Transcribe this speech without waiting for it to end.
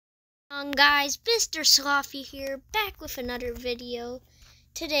Guys, Mr. Sloppy here, back with another video.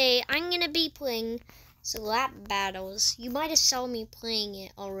 Today, I'm going to be playing Slap Battles. You might have saw me playing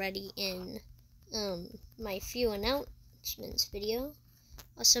it already in my few announcements video.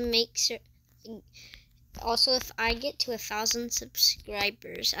 Also, if I get to 1,000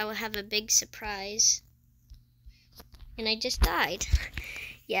 subscribers, I will have a big surprise. And I just died.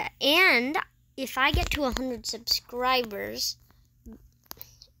 Yeah, and if I get to 100 subscribers,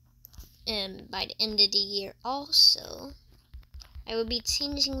 and by the end of the year also, I will be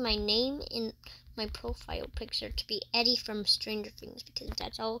changing my name in my profile picture to be Eddie from Stranger Things, because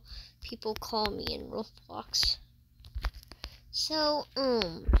that's all people call me in Roblox. So,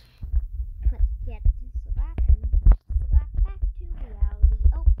 let's get to slapping. Slap back to reality.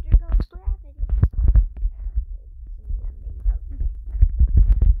 Oh, there goes gravity.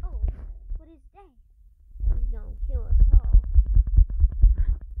 Oh, what is that? He's gonna kill us all.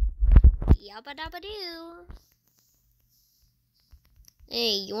 Yabba dabba doo.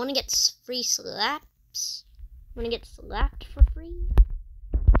 Hey, you wanna get free slaps? Wanna get slapped for free?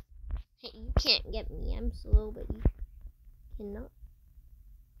 Hey, you can't get me. I'm slow, but you cannot.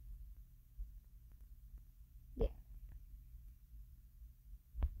 Yeah.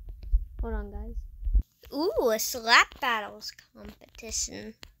 Hold on, guys. Ooh, a slap battles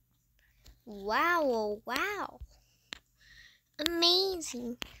competition. Wow, oh, wow.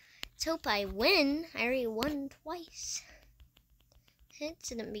 Amazing. Let's hope I win. I already won twice. It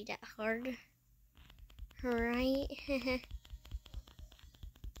shouldn't be that hard, right?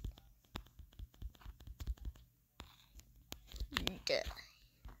 Duh.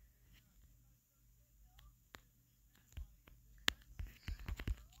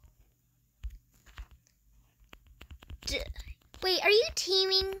 Duh. Wait, are you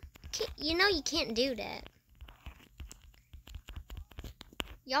teaming? You know you can't do that.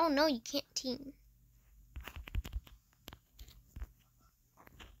 Y'all know you can't team.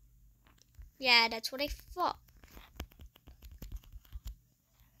 Yeah, that's what I thought.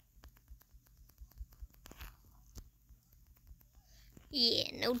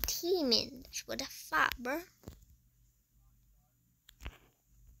 Yeah, no teaming. That's what I thought, bro.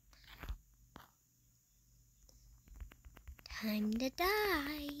 Time to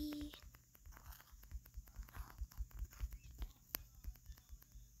die.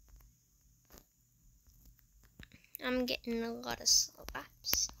 I'm getting a lot of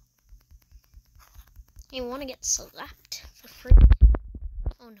slaps. I want to get slapped for free.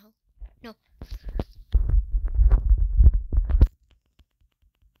 Oh no. No.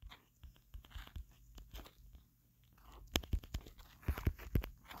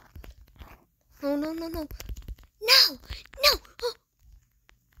 Oh no, no, no. No! No! Oh.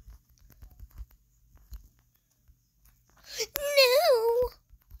 No!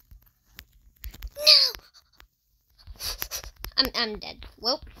 No! I'm dead.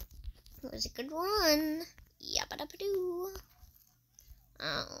 Well, it was a good run. Yabba dabba doo.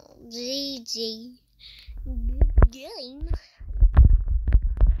 Oh, GG. Good game.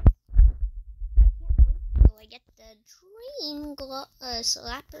 I can't wait till I get the dream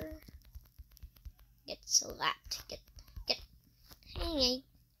slapper. Get slapped. Get. Hey,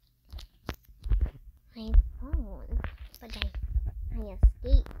 my phone. But I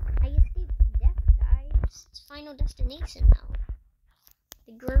escaped. I escaped to death, guys. It's Final Destination now.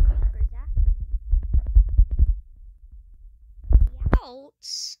 The Grim Reaper's after me.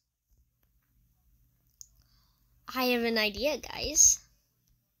 Ouch. I have an idea, guys.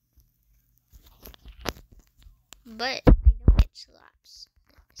 But I don't get slaps.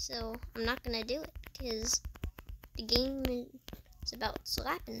 So I'm not gonna do it because the game is about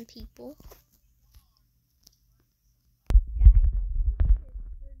slapping people.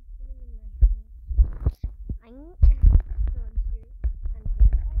 I'm terrified, and I'm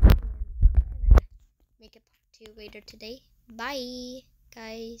gonna make a part 2 later today. Bye,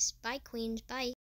 guys. Bye, queens. Bye.